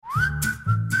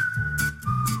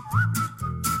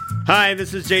Hi,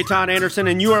 this is J. Todd Anderson,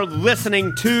 and you are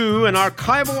listening to an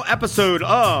archival episode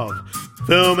of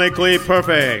Filmically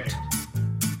Perfect.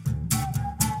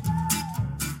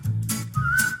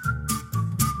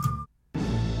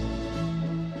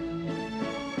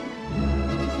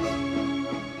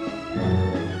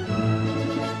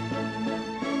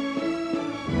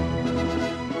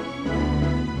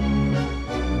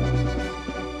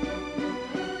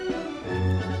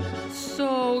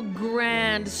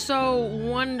 So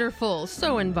wonderful,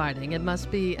 so inviting. It must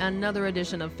be another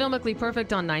edition of Filmically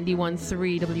Perfect on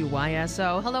 91.3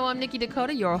 WYSO. Hello, I'm Nikki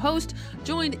Dakota, your host,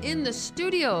 joined in the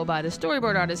studio by the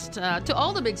storyboard artist to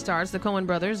all the big stars, the Coen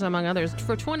brothers, among others,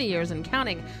 for 20 years and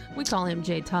counting. We call him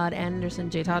J. Todd Anderson.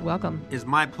 J. Todd, welcome. It's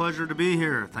my pleasure to be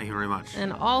here. Thank you very much.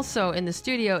 And also in the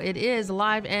studio, it is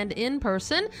live and in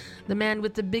person, the man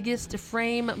with the biggest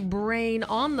frame brain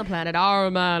on the planet, our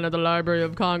man at the Library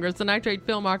of Congress, the nitrate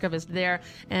film archivist there,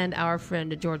 and our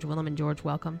friend George Williman. George,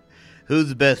 welcome. Who's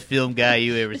the best film guy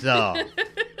you ever saw?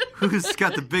 Who's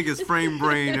got the biggest frame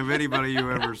brain of anybody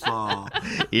you ever saw?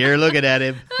 You're looking at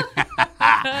him.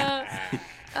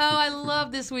 I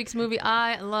love this week's movie.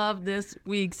 I love this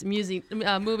week's movie.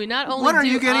 Not only what are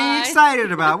you getting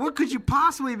excited about? What could you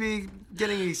possibly be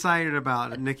getting excited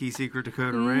about, Nikki Secret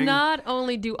Dakota Ring? Not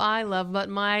only do I love, but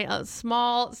my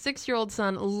small 6-year-old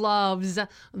son loves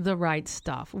The Right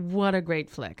Stuff. What a great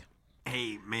flick.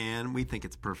 Hey, man, we think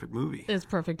it's a perfect movie. It's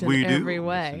perfect in every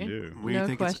way. Yes, we do. We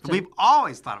think question. We've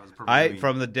always thought it was a perfect movie.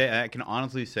 From the day, I can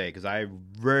honestly say, because I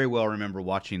very well remember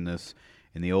watching this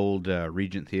in the old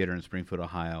Regent Theater in Springfield,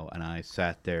 Ohio, and I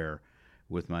sat there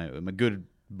with my good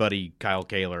buddy Kyle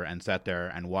Kaler and sat there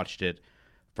and watched it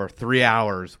for 3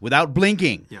 hours without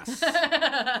blinking. Yes.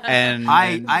 and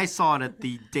I saw it at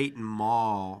the Dayton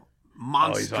Mall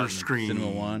monster screen.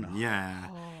 Cinema One? Yeah.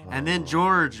 And then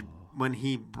George, when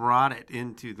he brought it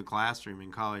into the classroom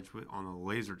in college on a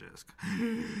laser disc.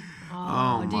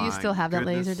 Do you still have that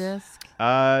laser disc?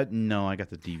 No, I got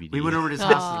the DVD. We went over to his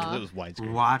because house. it was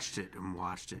widescreen. Watched it.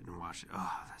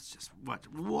 Oh, that's just what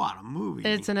a movie.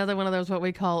 It's another one of those what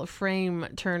we call frame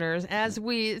turners. As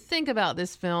we think about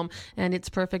this film and its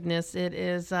perfectness, it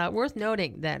is worth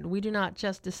noting that we do not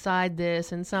just decide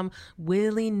this in some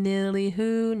willy-nilly,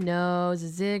 who knows,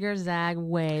 zig-or-zag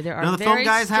way. There are the very film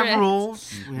guys strict, have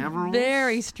rules. We have rules.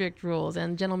 Very strict rules.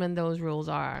 And gentlemen, those rules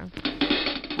are...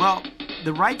 Well,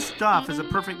 The Right Stuff is a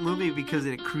perfect movie because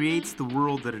it creates the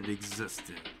world that it exists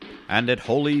in. And it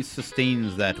wholly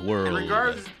sustains that world.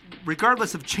 And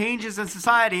regardless of changes in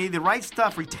society, The Right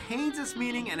Stuff retains its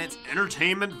meaning and its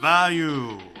entertainment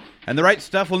value. And The Right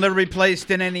Stuff will never be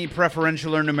placed in any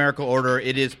preferential or numerical order.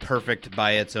 It is perfect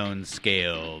by its own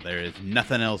scale. There is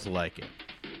nothing else like it.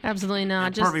 Absolutely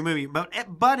not. Perfect movie. But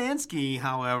Bud Insky,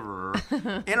 however,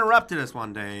 interrupted us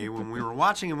one day when we were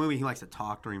watching a movie. He likes to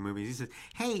talk during movies. He says,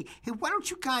 hey, why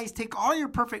don't you guys take all your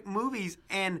perfect movies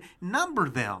and number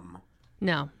them?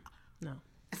 No.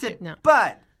 I said, no.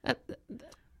 Bud,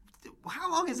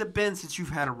 how long has it been since you've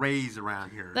had a raise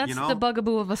around here? That's the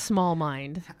bugaboo of a small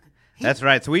mind. That's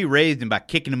right. So we raised him by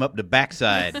kicking him up the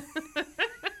backside.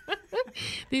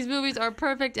 These movies are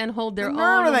perfect and hold their own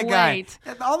that weight.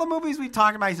 Guy. All the movies we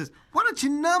talk about, he says, why don't you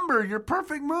number your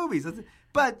perfect movies? I said,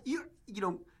 but you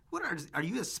know, what are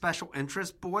you a special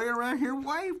interest boy around here?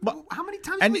 Why? How many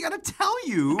times do we got to tell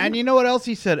you? And you know what else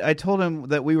he said? I told him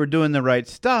that we were doing the right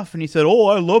stuff, and he said, oh,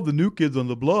 I love the New Kids on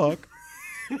the Block.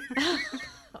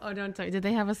 Oh, don't tell me. Did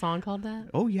they have a song called that?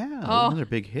 Oh, yeah. Another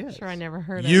big hit. Sure, I never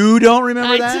heard it. You don't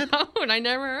remember that? I don't. I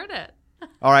never heard it.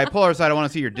 All right, pull her aside. I want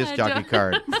to see your disc jockey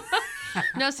card.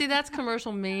 No, see, that's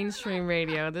commercial mainstream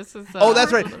radio. This is... Oh,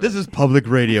 that's right. This is public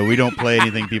radio. We don't play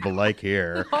anything people like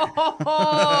here. Oh,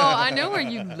 I know where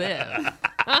you live.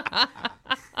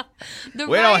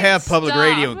 We don't have public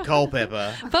radio in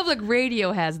Culpeper. Public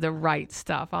radio has the right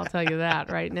stuff. I'll tell you that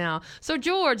right now. So,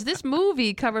 George, this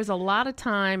movie covers a lot of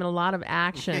time and a lot of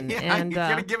action. Yeah, and you're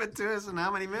going to give it to us in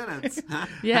how many minutes?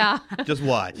 Yeah. Just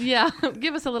watch. Yeah.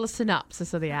 Give us a little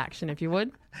synopsis of the action, if you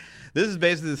would. This is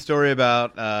basically the story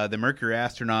about the Mercury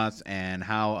astronauts and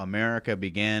how America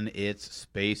began its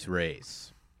space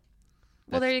race.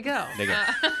 Well, there you go. There you go.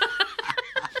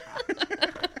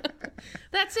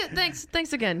 That's it.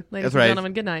 Thanks again, ladies That's and right.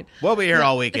 gentlemen. Good night. We'll be here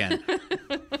all weekend.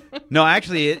 No,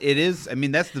 actually, it is. I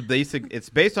mean, that's the basic. It's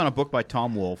based on a book by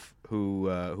Tom Wolfe, who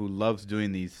loves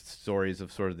doing these stories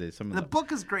of sort of the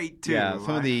book is great too. Yeah,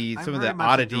 some of the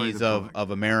oddities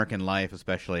of American life,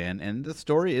 especially, and the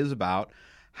story is about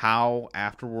how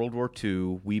after World War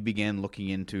II we began looking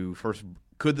into first,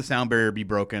 could the sound barrier be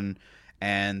broken,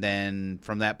 and then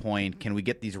from that point, can we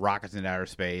get these rockets into outer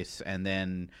space, and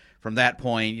then from that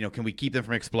point, can we keep them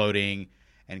from exploding?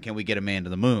 and can we get a man to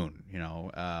the moon?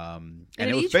 And it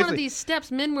at was each one of basically- these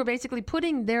steps, men were basically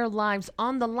putting their lives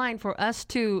on the line for us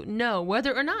to know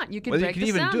whether or not you could Whether break you can the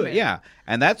even sound do it, barrier. yeah.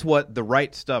 And that's what the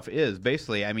right stuff is.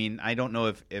 Basically, I mean, I don't know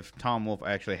if Tom Wolfe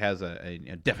actually has a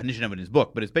definition of it in his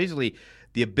book, but it's basically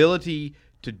the ability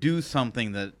to do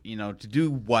something that, to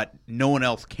do what no one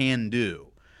else can do.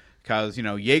 Because,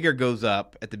 Yeager goes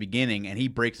up at the beginning and he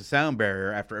breaks the sound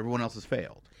barrier after everyone else has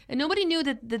failed. And nobody knew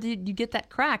that you get that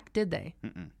crack, did they?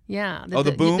 Mm-mm. Yeah.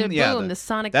 The boom? The Yeah, boom, the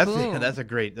sonic that's boom.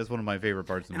 That's one of my favorite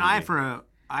parts of the And movie.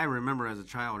 I remember as a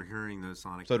child hearing those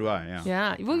sonic. So do I, yeah.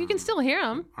 Yeah. Well, you can still hear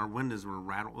them. Our windows were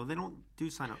rattled. Well, they don't do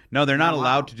sign up. No, they're not Wow.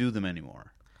 allowed to do them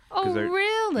anymore. 'Cause Oh, they're-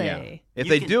 really? Yeah. If You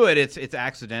they can- do it, it's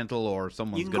accidental or You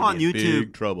someone's can go going on to be in YouTube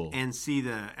big trouble. and see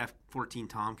the F-14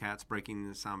 Tomcats breaking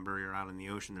the sound barrier out in the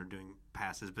ocean. They're doing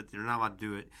passes, but they're not allowed to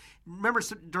do it. Remember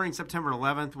during September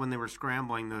 11th when they were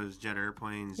scrambling those jet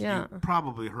airplanes? Yeah. You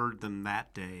probably heard them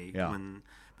that day. Yeah.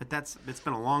 But it's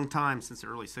been a long time since the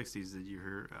early 60s that you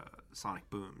hear sonic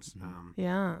booms.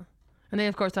 Yeah. And they,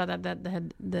 of course, thought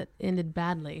that ended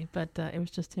badly, but it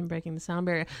was just him breaking the sound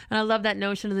barrier. And I love that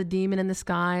notion of the demon in the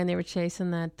sky, and they were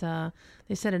chasing that.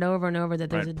 They said it over and over that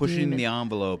there's Right, a pushing demon. the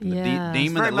envelope. And Yeah. The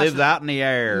demon Very that much lives the- out in the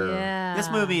air. Yeah. This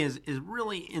movie is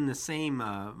really in the same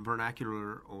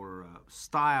vernacular or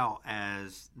style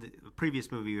as the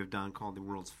previous movie we've done called The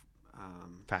World's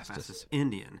Fastest.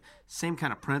 Indian. Same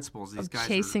kind of principles. These Of guys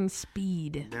chasing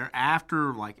speed. they're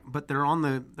after but they're on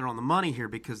the money here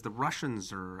because the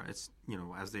Russians are as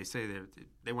they say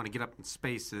they want to get up in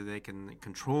space so they can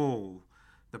control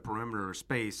the perimeter of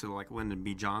space. So like Lyndon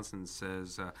B. Johnson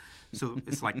says, so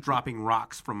it's like dropping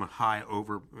rocks from a high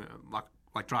over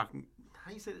like dropping. How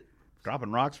do you say it?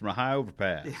 Dropping rocks from a high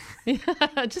overpass.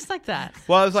 Just like that.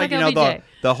 Well, it's like Just LBJ.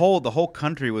 the whole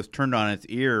country was turned on its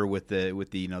ear with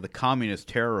the communist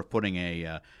terror of putting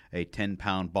a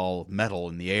 10-pound ball of metal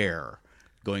in the air,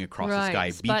 going across the sky,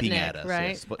 Right, beeping Sputnik, at us. right?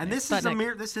 Yeah, Sputnik. And this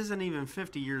Sputnik. this isn't even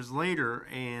 50 years later,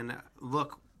 and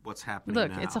look what's happening Look,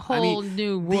 now. it's a whole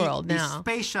new world the now.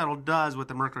 space shuttle does what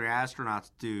the Mercury astronauts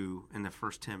do in the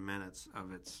first 10 minutes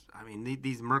of its. I mean,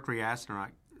 these Mercury astronauts.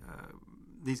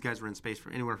 These guys were in space for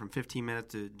anywhere from 15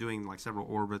 minutes to doing like several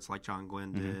orbits, like John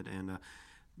Glenn did, and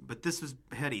but this was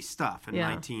heady stuff in Yeah.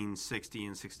 1960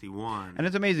 and 61. And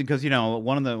it's amazing because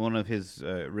one of his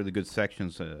really good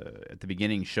sections at the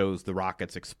beginning shows the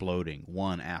rockets exploding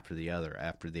one after the other,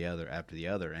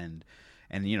 and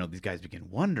these guys begin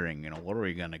wondering, what are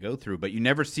we going to go through? But you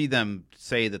never see them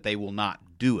say that they will not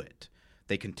do it.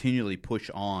 They continually push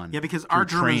on. Yeah, because through our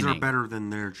Germans training. are better than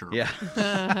their Germans.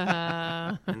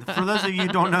 Yeah. And for those of you who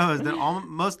don't know, is that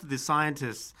most of the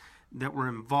scientists that were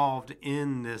involved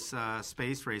in this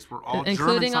space race were all Including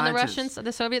German on the scientists. Russians,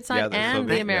 the Soviet side, Yeah, the and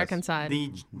Soviet, the American yes. side.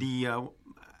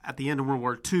 At the end of World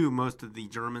War II, most of the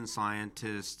German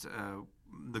scientists,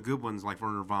 the good ones like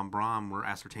Werner von Braun, were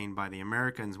ascertained by the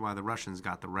Americans, while the Russians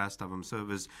got the rest of them. So it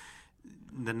was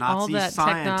the All Nazi that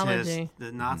scientists, technology.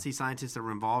 the Nazi scientists that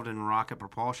were involved in rocket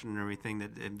propulsion and everything they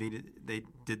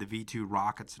did the V2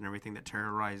 rockets and everything that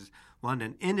terrorized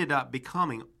London, ended up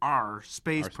becoming our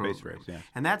space program. space race, yeah.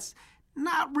 And that's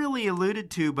not really alluded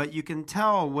to, but you can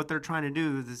tell what they're trying to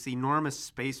do with this enormous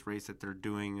space race that they're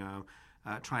doing,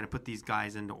 trying to put these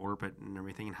guys into orbit and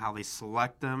everything, and how they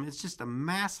select them. It's just a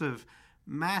massive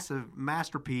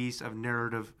masterpiece of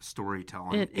narrative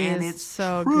storytelling. It and is it's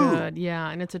so true. good, yeah,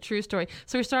 and it's a true story.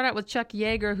 So we start out with Chuck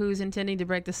Yeager, who's intending to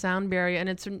break the sound barrier, and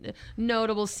it's a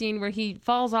notable scene where he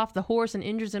falls off the horse and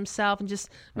injures himself, and just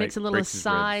makes a little breaks his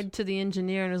aside ribs. to the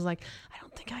engineer, and is like, "I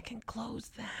don't think I can close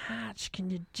the hatch. Can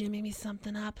you jimmy me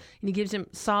something up?" And he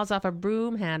saws off a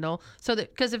broom handle, so that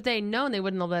because if they'd known, they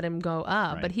wouldn't have let him go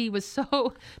up. Right. But he was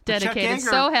so dedicated, Yeager-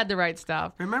 so had the right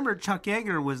stuff. Remember, Chuck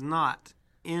Yeager was not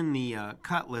in the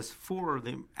cut list for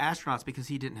the astronauts because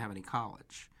he didn't have any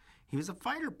college. He was a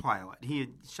fighter pilot. He had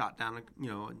shot down,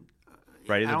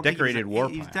 Right, he's I a don't think decorated war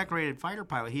He was a pilot. decorated fighter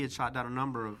pilot. He had shot down a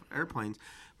number of airplanes,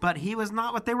 but he was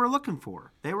not what they were looking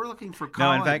for. They were looking for No,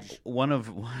 college. in fact, one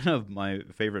of my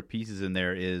favorite pieces in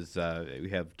there is we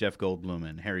have Jeff Goldblum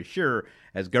and Harry Shearer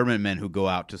as government men who go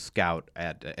out to scout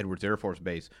at Edwards Air Force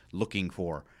Base looking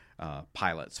for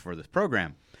pilots for this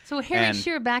program. So Harry And-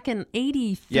 Shearer back in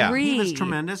 '83, Yeah. he was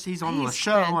tremendous. He's on the He's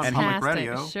show on public fantastic,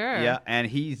 radio. Sure. Yeah, and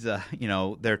he's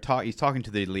he's talking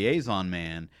to the liaison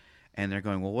man, and they're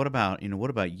going, well, what about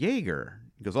Yeager?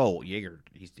 He goes, oh, Yeager,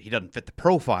 he doesn't fit the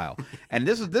profile. And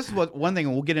this is what one thing,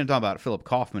 and we'll get into about Philip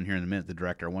Kaufman here in a minute, the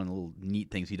director. One of the little neat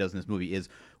things he does in this movie is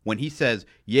when he says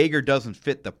Yeager doesn't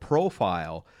fit the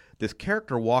profile, this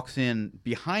character walks in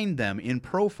behind them in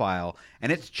profile,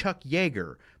 and it's Chuck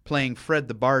Yeager playing Fred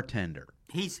the bartender.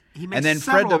 He makes and then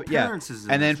several Fred the appearances.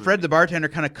 and then Fred the bartender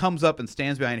kind of comes up and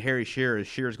stands behind Harry Shearer as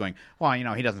Shearer's going, well,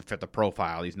 he doesn't fit the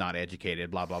profile. He's not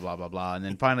educated. Blah blah blah blah blah. And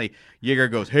then finally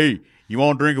Yeager goes, hey, you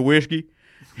want to drink a whiskey?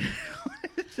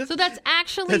 So that's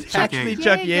actually Chuck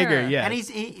Yeager. Yeah, and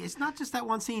it's not just that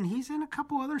one scene. He's in a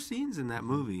couple other scenes in that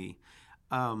movie.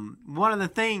 One of the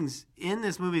things in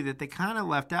this movie that they kind of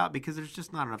left out because there's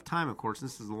just not enough time. Of course,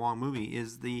 this is a long movie.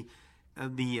 Is the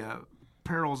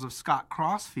perils of Scott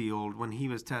Crossfield when he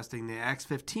was testing the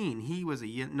X-15. He was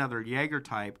another Yeager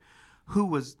type who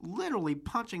was literally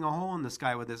punching a hole in the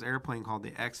sky with this airplane called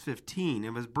the X-15. It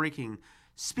was breaking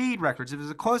speed records. It was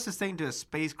the closest thing to a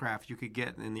spacecraft you could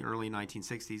get in the early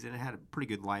 1960s, and it had a pretty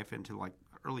good life into like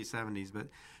early 70s. But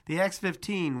the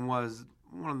X-15 was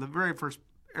one of the very first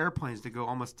airplanes to go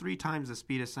almost 3 times the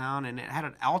speed of sound, and it had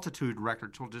an altitude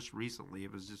record till just recently.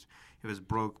 It was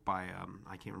broke by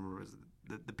I can't remember, it was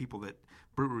the people that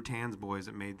Brute Rutan's boys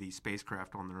that made the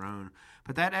spacecraft on their own.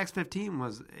 But that X-15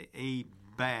 was a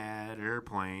bad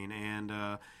airplane,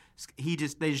 and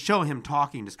they show him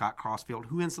talking to Scott Crossfield,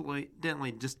 who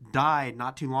incidentally just died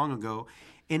not too long ago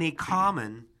in a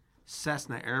common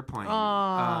Cessna airplane.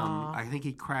 I think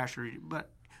he crashed,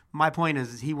 but my point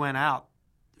is he went out.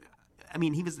 I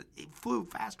mean, he flew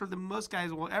faster than most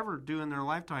guys will ever do in their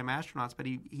lifetime, astronauts. But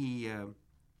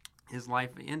his life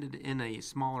ended in a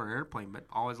smaller airplane, but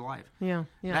all his life. Yeah.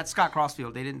 That's Scott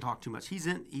Crossfield. They didn't talk too much. He's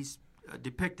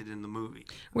depicted in the movie.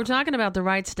 We're talking about The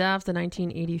Right Stuff, the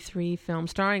 1983 film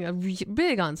starring a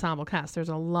big ensemble cast. There's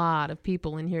a lot of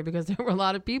people in here because there were a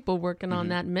lot of people working on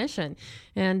that mission.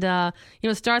 And,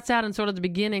 it starts out in sort of the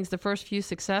beginnings, the first few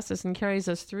successes, and carries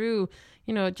us through,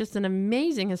 just an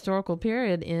amazing historical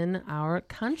period in our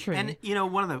country. And,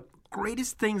 one of the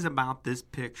greatest things about this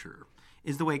picture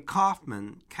is the way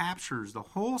Kaufman captures the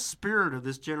whole spirit of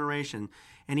this generation.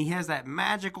 And he has that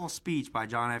magical speech by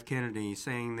John F. Kennedy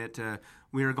saying that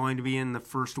we are going to be in the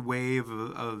first wave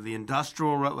of the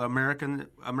industrial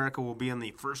America will be in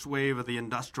the first wave of the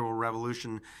industrial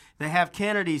revolution. They have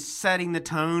Kennedy setting the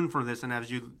tone for this. And as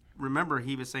you remember,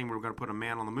 he was saying we were going to put a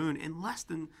man on the moon in less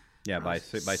than by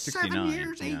 69. 7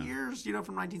 years, 8 years,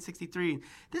 from 1963.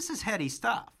 This is heady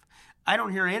stuff. I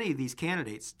don't hear any of these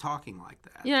candidates talking like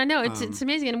that. Yeah, I know. It's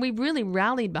amazing. And we really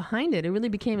rallied behind it. It really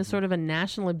became a sort of a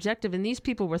national objective. And these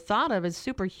people were thought of as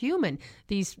superhuman,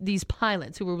 these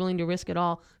pilots who were willing to risk it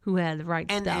all, who had the right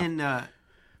stuff.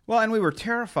 And we were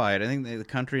terrified. I think the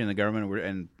country and the government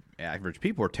and average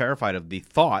people were terrified of the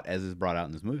thought, as is brought out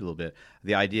in this movie a little bit,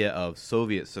 the idea of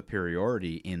Soviet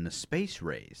superiority in the space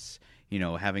race.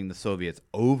 Having the Soviets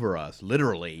over us,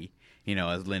 literally,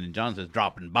 as Lyndon Johnson says,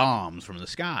 dropping bombs from the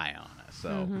sky on us.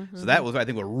 So that was, I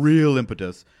think, a real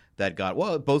impetus that got,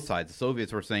 both sides. The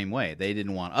Soviets were the same way. They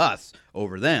didn't want us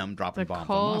over them dropping bombs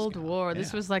on Moscow. The Cold War. Yeah.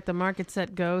 This was like the market,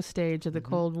 set, go stage of the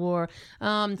Cold War. The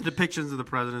depictions of the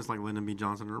presidents like Lyndon B.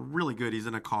 Johnson are really good. He's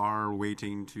in a car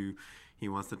waiting he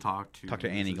wants to talk to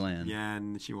Annie Glenn. Yeah,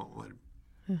 and she won't let him.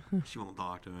 She won't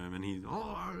talk to him, and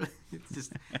it's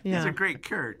just these are great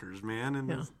characters, man.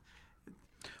 And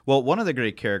well, one of the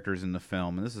great characters in the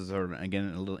film, and this is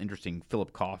again a little interesting,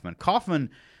 Philip Kaufman. Kaufman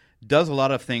does a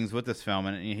lot of things with this film,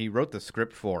 and he wrote the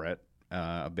script for it,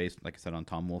 based, like I said, on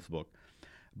Tom Wolfe's book.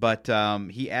 But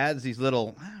he adds these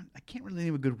little, I can't really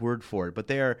name a good word for it, but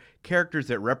they are characters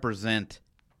that represent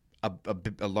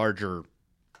a larger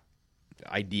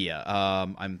idea.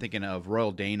 I'm thinking of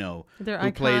Royal Dano,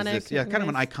 who plays this, kind of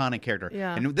an iconic character.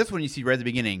 Yeah. And this one you see right at the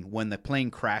beginning when the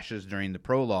plane crashes during the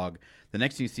prologue. The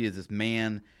next thing you see is this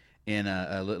man in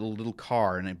a little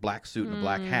car in a black suit and a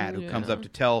black hat who comes up to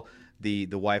tell the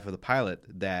wife of the pilot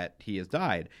that he has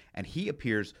died, and he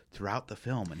appears throughout the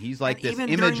film, and he's like this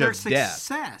image of death.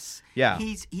 Success, yeah,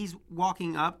 he's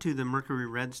walking up to the Mercury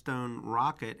Redstone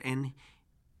rocket, and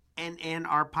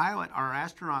our pilot, our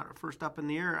astronaut, first up in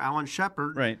the air, Alan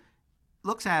Shepard, right,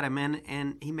 looks at him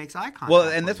and he makes eye contact. Well,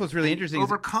 and that's what's really interesting.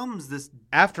 Overcomes this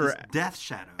death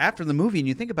shadow after the movie, and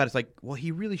you think about it, it's like, well,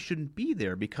 he really shouldn't be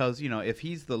there because if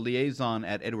he's the liaison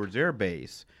at Edwards Air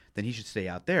Base, then he should stay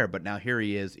out there. But now here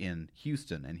he is in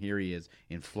Houston, and here he is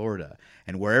in Florida,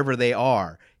 and wherever they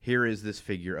are, here is this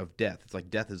figure of death. It's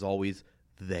like death is always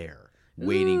there,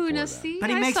 waiting for them. See, but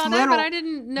he I makes saw that, but I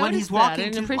didn't notice when he's that. walking I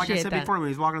didn't appreciate like I said that. before, when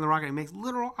he's walking on the rocket, he makes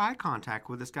literal eye contact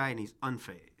with this guy, and he's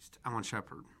unfazed. Alan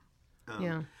Shepard.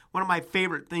 One of my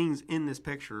favorite things in this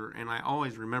picture, and I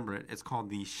always remember it, it's called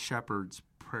the Shepherd's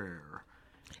Prayer.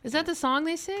 Is that the song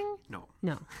they sing? No.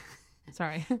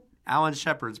 Sorry. Alan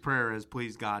Shepard's prayer is,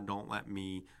 please, God, don't let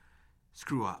me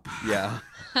screw up. Yeah.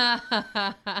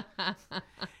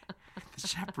 The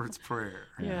Shepherd's Prayer.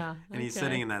 Yeah. And he's okay.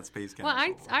 sitting in that space capsule.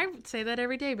 Well, I say that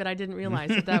every day, but I didn't realize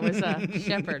that was a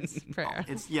shepherd's prayer.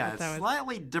 It's That was-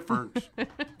 slightly different. Of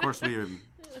course,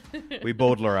 We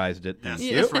Bowdlerized it. yes, Thank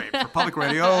you. that's right, for public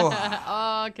radio.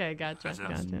 Oh, okay, gotcha.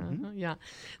 Mm-hmm. Yeah.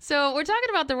 So we're talking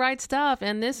about the right stuff,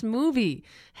 and this movie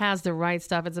has the right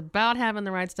stuff. It's about having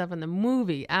the right stuff, and the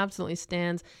movie absolutely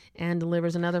stands and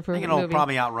delivers another I think perfect it'll movie.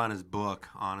 probably outrun his book,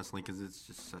 honestly, because it's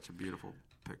just such a beautiful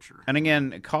picture. And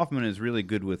again, Kaufman is really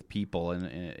good with people,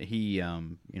 and he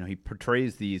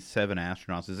portrays these 7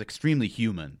 astronauts as extremely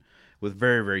human, with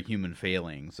very, very human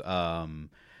failings.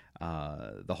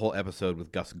 The whole episode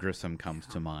with Gus Grissom comes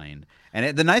to mind,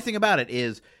 and the nice thing about it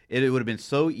is it would have been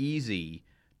so easy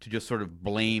to just sort of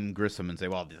blame Grissom and say,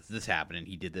 "Well, this happened and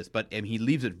he did this," but he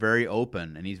leaves it very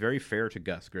open, and he's very fair to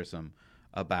Gus Grissom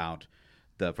about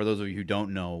the. For those of you who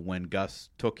don't know, when Gus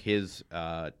took his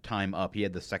time up, he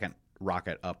had the second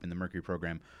rocket up in the Mercury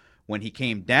program. When he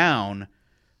came down,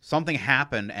 something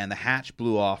happened and the hatch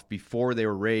blew off before they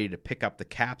were ready to pick up the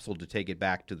capsule to take it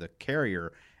back to the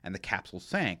carrier, and the capsule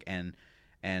sank.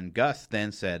 And Gus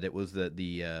then said it was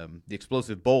the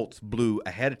explosive bolts blew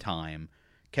ahead of time,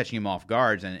 catching him off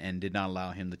guard, and did not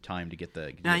allow him the time to get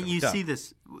the. Now you see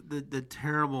this the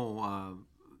terrible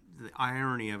the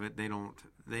irony of it. They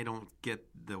don't get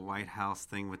the White House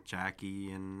thing with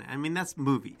Jackie, and I mean that's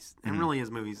movies. It really is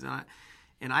movies.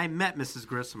 And I met Mrs.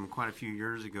 Grissom quite a few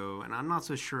years ago, and I'm not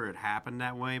so sure it happened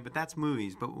that way, but that's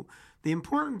movies. But the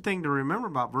important thing to remember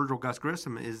about Virgil Gus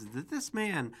Grissom is that this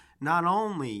man not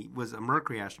only was a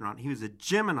Mercury astronaut, he was a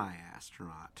Gemini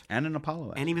astronaut. And an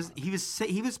Apollo astronaut. And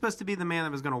he was supposed to be the man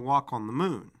that was going to walk on the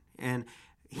moon. And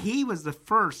he was the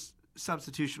first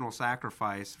substitutional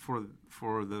sacrifice for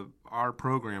our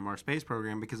program, our space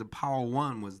program, because Apollo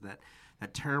 1 was that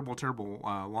terrible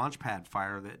launch pad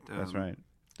fire that That's right.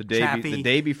 The Chaffee,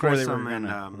 day before Grissom, they were and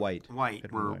gonna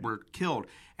White were killed,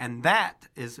 and that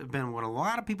has been what a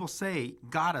lot of people say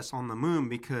got us on the moon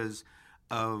because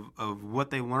of what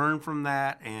they learned from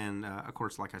that, and of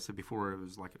course, like I said before, it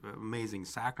was like an amazing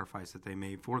sacrifice that they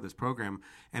made for this program,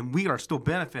 and we are still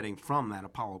benefiting from that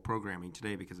Apollo programming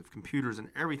today because of computers and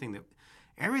everything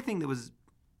that was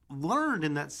learned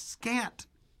in that scant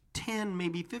 10,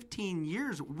 maybe 15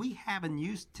 years we haven't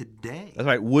used today. That's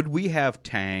right. Would we have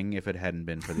Tang if it hadn't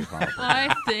been for the Apollo program?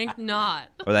 I think not.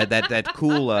 Or that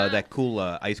cool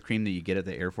ice cream that you get at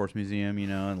the Air Force Museum,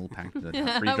 a little package of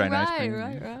freeze-dried ice cream.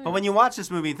 Right. But when you watch this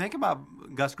movie, think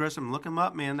about Gus Grissom. Look him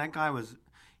up, man. That guy was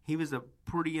a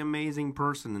pretty amazing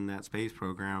person in that space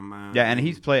program. Yeah, and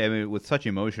he's played with such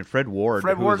emotion. Fred Ward,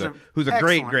 who's a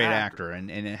great actor,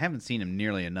 and I haven't seen him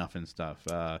nearly enough and stuff.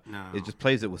 No. It just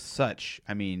plays it with such.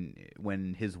 I mean,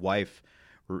 when his wife,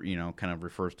 kind of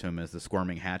refers to him as the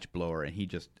squirming hatch blower, and he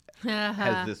just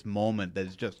has this moment that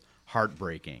is just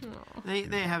heartbreaking.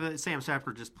 They have Sam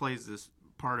Shepard just plays this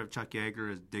part of Chuck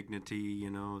Yeager as dignity,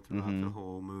 throughout the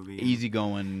whole movie.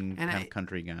 Easygoing kind of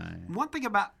country guy. One thing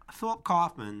about Philip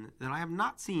Kaufman that I have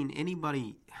not seen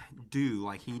anybody do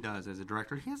like he does as a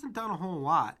director, he hasn't done a whole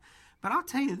lot. But I'll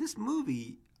tell you, this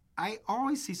movie, I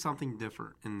always see something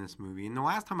different in this movie. And the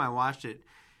last time I watched it,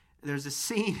 there's a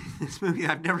scene in this movie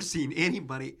I've never seen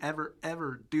anybody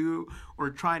ever do or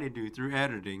try to do through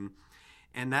editing.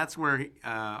 And that's where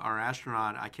our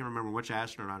astronaut, I can't remember which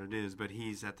astronaut it is, but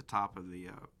he's at the top of the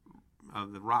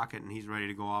rocket and he's ready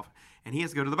to go off. And he has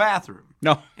to go to the bathroom.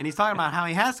 No. And he's talking about how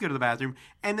he has to go to the bathroom.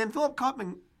 And then Philip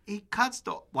Kaufman, he cuts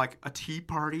to like a tea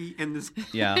party and this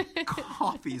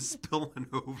coffee is spilling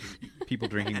over. People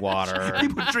drinking water.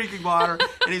 People drinking water.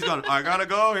 And he's going, I got to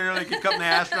go here. They keep cutting the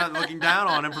astronaut looking down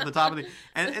on him from the top of the...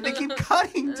 And they keep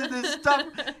cutting to this stuff.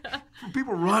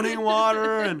 People running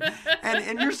water.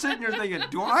 And you're sitting there thinking,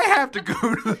 do I have to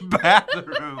go to the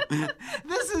bathroom?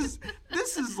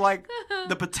 This is like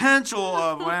the potential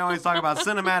of when I always talk about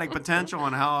cinematic potential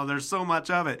and how there's so much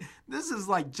of it. This is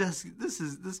like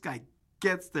this guy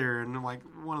gets there in like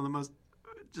one of the most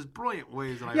just brilliant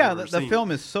ways that I've ever seen. The film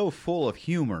is so full of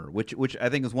humor, which I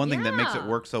think is one thing that makes it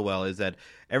work so well, is that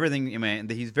everything,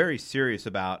 he's very serious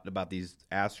about these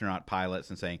astronaut pilots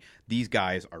and saying, these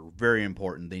guys are very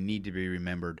important, they need to be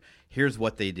remembered, here's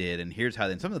what they did, and here's how,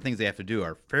 and some of the things they have to do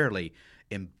are fairly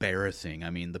embarrassing. I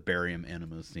mean, the barium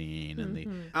enema scene and the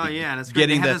and it's great.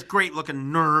 They have this great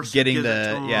looking nurse getting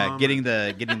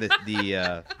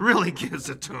really gives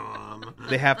it to him.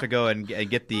 They have to go and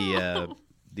get the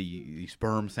the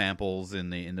sperm samples in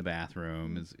the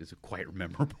bathroom is quite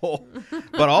memorable.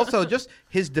 But also just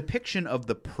his depiction of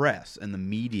the press and the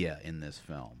media in this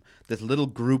film. This little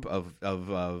group of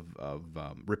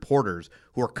reporters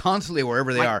who are constantly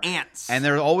wherever they Like are, ants. and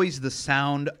there's always the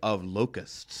sound of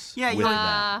locusts. Yeah, with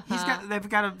them. they've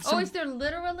got a. Oh, is there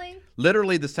literally?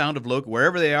 Literally, the sound of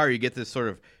wherever they are, you get this sort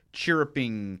of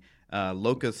chirping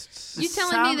locusts. You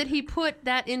telling me that he put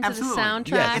that into Absolutely. the soundtrack?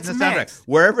 Yeah, it's It's the soundtrack. mixed.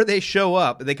 Wherever they show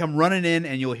up, they come running in,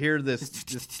 and you'll hear this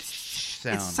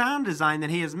sound. It's sound design that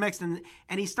he has mixed, and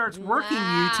he starts working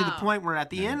you to the Wow. point where at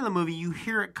the end of the movie you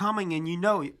hear it coming, and you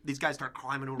know these guys start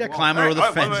climbing over. Yeah, the wall. climbing over the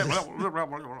fences.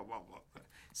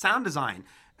 Sound design,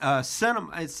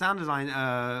 sound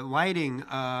design, lighting,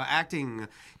 acting,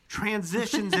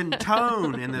 transitions in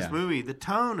tone in this Yeah. movie. The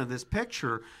tone of this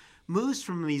picture moves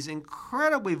from these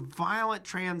incredibly violent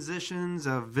transitions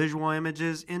of visual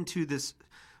images into this,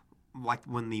 like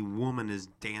when the woman is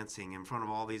dancing in front of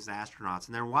all these astronauts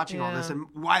and they're watching all this, Yeah. and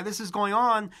why this is going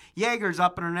on. Yeager's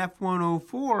up in an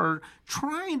F-104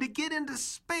 trying to get into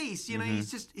space. You know,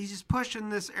 he's just pushing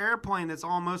this airplane that's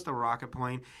almost a rocket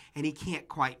plane, and he can't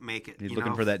quite make it. He's you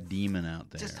looking know, for that demon out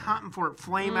there. just hunting for it,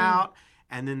 flame out,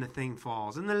 and then the thing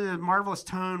falls. And then the marvelous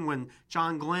tone when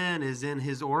John Glenn is in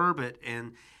his orbit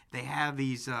and they have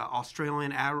these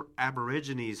Australian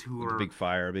Aborigines who are big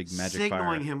fire, big magic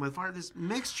signaling fire. him with fire. This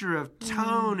mixture of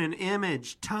tone and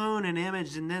image,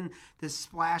 and then this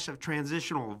splash of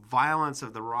transitional violence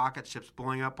of the rocket ships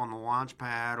blowing up on the launch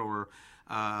pad, or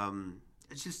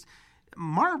it's just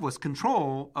marvelous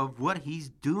control of what he's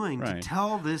doing to Right.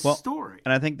 tell this Well, story.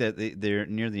 And I think that they're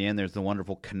near the end. There's the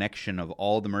wonderful connection of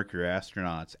all the Mercury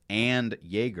astronauts and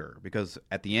Yeager, because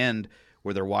at the end,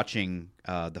 where they're watching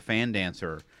the fan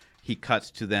dancer, he cuts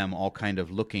to them all kind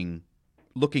of looking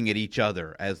at each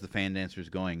other as the fan dancer is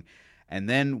going, and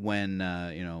then when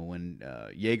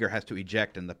Yeager has to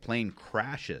eject and the plane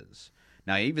crashes.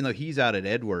 Now, even though he's out at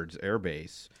Edwards Air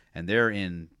Base and they're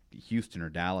in Houston or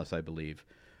Dallas, I believe,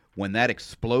 when that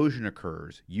explosion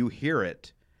occurs, you hear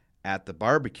it at the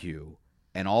barbecue,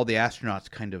 and all the astronauts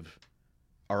kind of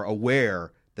are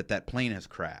aware that plane has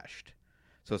crashed.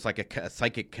 So it's like a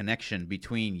psychic connection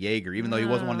between Yeager. Even though he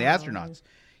wasn't one of the astronauts,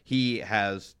 he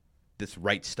has this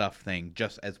right stuff thing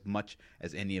just as much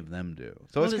as any of them do.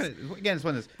 So it's kind of, again, it's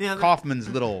one of this Kaufman's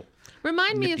little.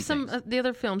 Remind me of nifty some things. of the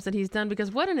other films that he's done,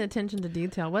 because what an attention to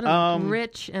detail. What a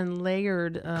rich and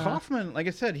layered. Kaufman, like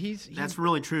I said, he's That's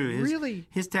really true. His really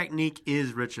technique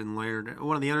is rich and layered.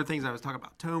 One of the other things I was talking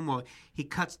about, Tone, well, he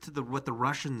cuts to what the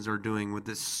Russians are doing with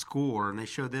this score, and they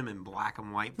show them in black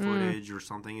and white footage or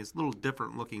something. It's a little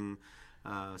different looking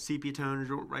sepia tone,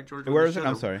 right, George? Where is it?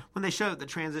 I'm sorry. When they show the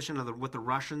transition of what the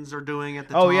Russians are doing at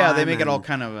the Oh time. yeah, they make it and- all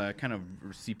kind of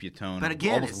sepia tone, But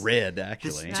again, almost it's red this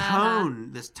actually.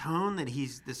 tone, this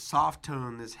soft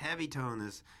tone, this heavy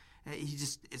tone,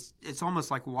 it's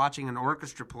almost like watching an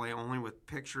orchestra play, only with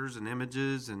pictures and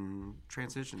images and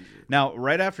transitions. Now,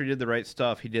 right after he did The Right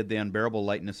Stuff, he did The Unbearable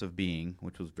Lightness of Being,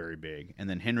 which was very big, and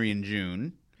then Henry and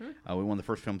June. We one of the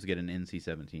first films to get an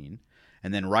NC-17,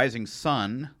 and then Rising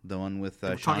Sun, the one with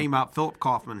We're talking about Philip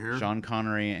Kaufman here. Sean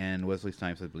Connery and Wesley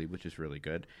Snipes, I believe, which is really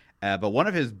good. But one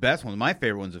of his best ones, my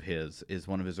favorite ones of his, is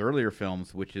one of his earlier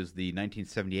films, which is the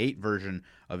 1978 version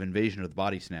of Invasion of the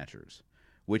Body Snatchers,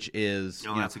 which is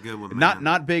that's a good one.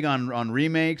 not big on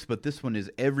remakes, but this one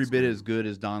is every bit as good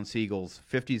as Don Siegel's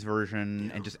 50s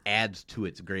version, and just adds to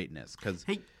its greatness. Cause,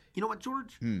 Hey, you know what,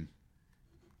 George?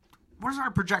 Where's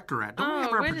our projector at? Don't we have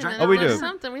oh, our wait a projector? minute. we there's do.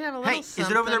 Something. We have a little Hey, something. is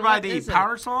it over there by What the is it?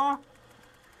 power saw?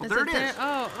 Well, Is there it it there? is.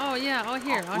 Oh, yeah. Oh,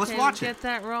 here. Oh, let's okay, watch get it.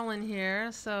 that rolling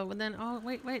here. So then,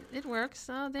 wait, it works.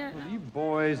 Oh, there. You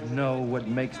boys know what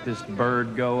makes this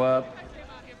bird go up?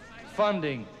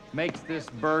 Funding makes this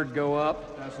bird go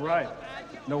up. That's right.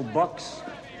 No Bucks,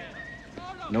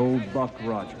 no Buck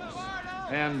Rogers.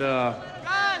 And,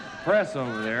 press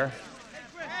over there.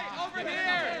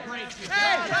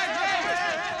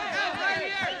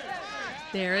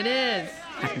 There it is.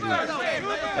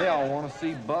 They all want to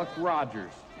see Buck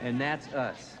Rogers, and that's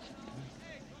us.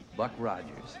 Buck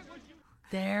Rogers.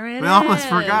 There it is. We almost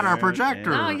forgot our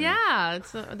projector. Oh, yeah.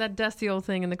 It's that dusty old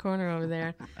thing in the corner over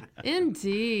there.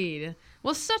 Indeed.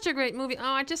 Well, such a great movie. Oh,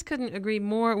 I just couldn't agree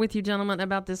more with you, gentlemen,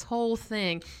 about this whole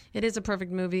thing. It is a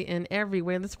perfect movie in every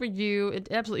way. This review, it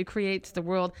absolutely creates the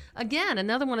world. Again,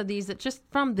 another one of these that just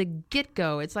from the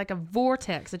get-go, it's like a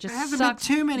vortex. It just There hasn't been sucks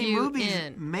too many you movies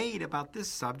in. made about this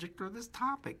subject or this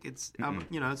topic. It's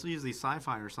it's usually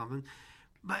sci-fi or something.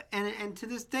 But and to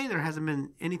this day, there hasn't been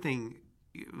anything.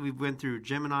 We went through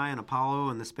Gemini and Apollo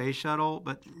and the space shuttle,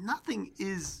 but nothing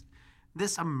is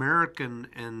this American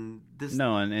and this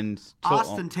ostentatiously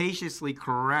ostentatiously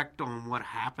correct on what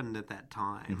happened at that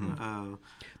time.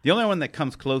 The only one that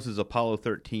comes close is Apollo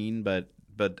 13, but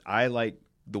I like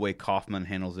the way Kaufman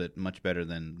handles it much better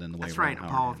than the way That's Ron right, Howard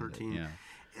Apollo handled it. 13. Yeah.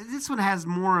 This one has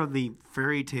more of the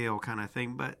fairy tale kind of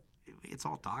thing, but it's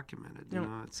all documented. You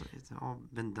know, it's all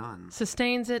been done.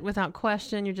 Sustains it without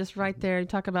question. You're just right there. You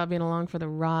talk about being along for the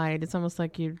ride. It's almost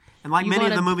like you. And like you many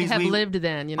of the wanna movies have we lived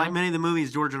then. You know, like many of the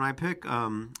movies George and I pick,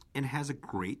 it has a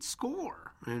great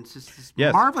score. And it's just this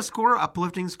Yes. marvelous score,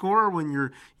 uplifting score. When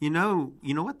you're, you know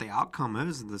what the outcome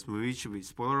is in this movie. Should we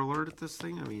spoiler alert at this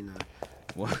thing? I mean,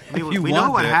 Well, I mean, if you we know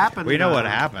want what to, happened. We know what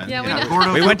happened. Yeah, we yeah, know.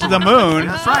 Gordo- We went to the moon.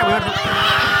 That's right. We went to,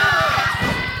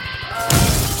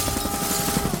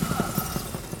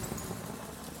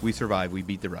 We survived. We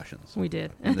beat the Russians. we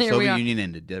did. And the Here we Soviet are. Union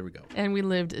ended. There we go. And we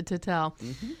lived to tell.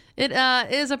 It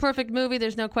is a perfect movie.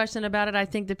 There's no question about it. I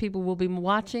think that people will be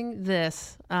watching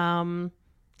this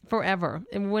forever.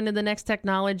 And when the next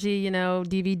technology,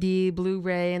 DVD,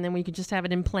 Blu-ray, and then we could just have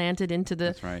it implanted into the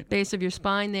That's right. base of your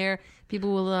spine there,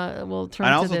 people will I turn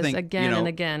to also this think, again and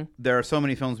again. There are so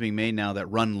many films being made now that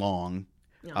run long,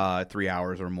 3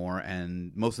 hours or more,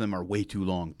 and most of them are way too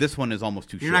long. This one is almost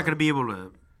too short. you're not going to be able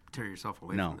to tear yourself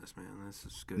away No. from this, man. This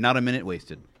is good. Not a minute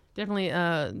wasted. Definitely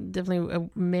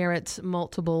merits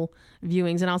multiple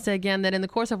viewings. And I'll say again that in the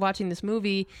course of watching this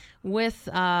movie with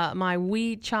my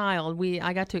wee child,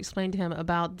 I got to explain to him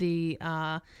about the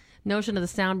notion of the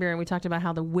sound barrier, and we talked about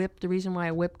how the reason why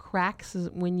a whip cracks is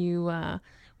when you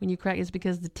crack is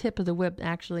because the tip of the whip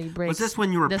actually breaks. Was this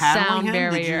when you were the paddling sound him?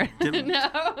 barrier?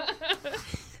 No.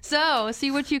 So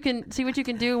see what you can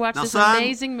do. Watch Now, this son,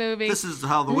 amazing movie. This is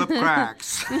how the whip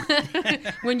cracks.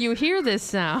 When you hear this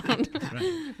sound,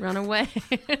 run away.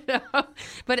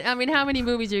 But I mean, how many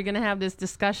movies are you going to have this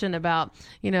discussion about?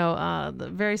 The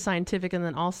very scientific and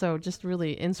then also just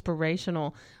really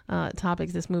inspirational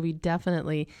topics. This movie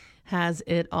definitely has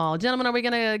it all. Gentlemen, are we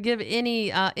going to give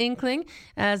any inkling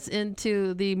as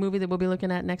into the movie that we'll be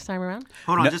looking at next time around?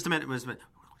 Hold on, just a minute.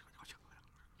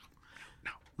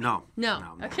 No.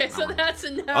 Okay, so that's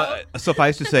a no.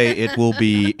 Suffice to say, it will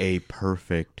be a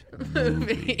perfect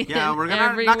movie. Yeah, we're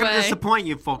not going to disappoint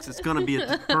you folks. It's going to be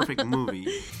a perfect movie.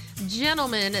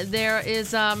 Gentlemen, there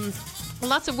is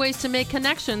lots of ways to make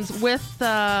connections with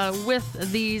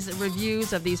these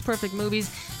reviews of these perfect movies,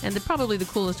 and probably the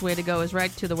coolest way to go is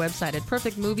right to the website at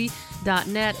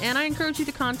perfectmovie.net, and I encourage you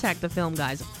to contact the film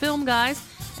guys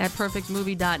at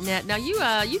perfectmovie.net. Now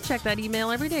you check that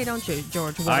email every day, don't you,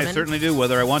 George Woodman? I certainly do,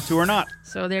 whether I want to or not.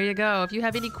 So there you go. If you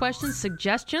have any questions,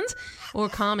 suggestions, or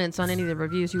comments on any of the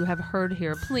reviews you have heard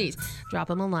here, please drop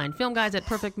them a line. Filmguys at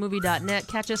perfectmovie.net.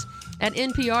 Catch us at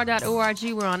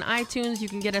npr.org. We're on iTunes. You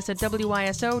can get us at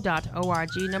wyso.org.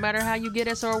 No matter how you get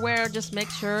us or where, just make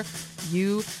sure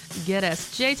you get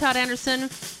us. J. Todd Anderson.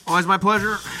 Always my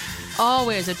pleasure.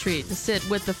 Always a treat to sit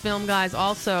with the film guys.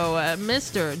 Also,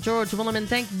 Mr. George Williman,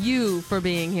 thank you for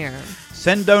being here.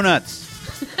 Send donuts.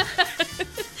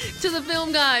 To the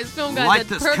film guys Light at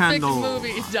this candle.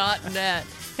 perfectmovie.net.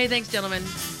 Hey, thanks, gentlemen.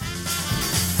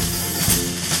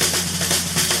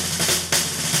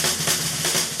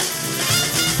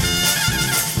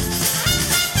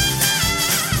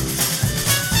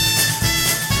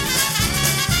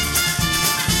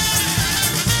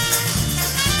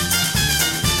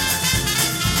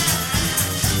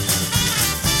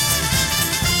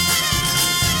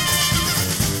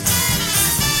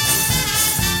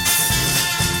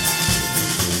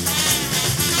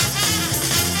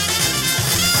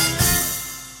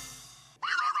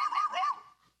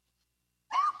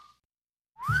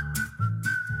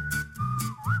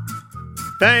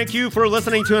 Thank you for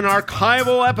listening to an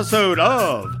archival episode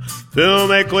of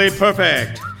Filmically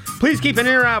Perfect. Please keep an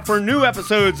ear out for new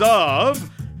episodes of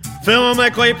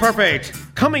Filmically Perfect,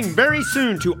 coming very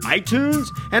soon to iTunes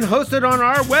and hosted on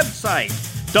our website,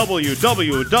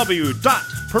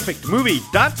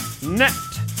 www.perfectmovie.net.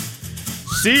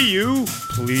 See you,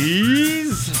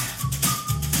 please.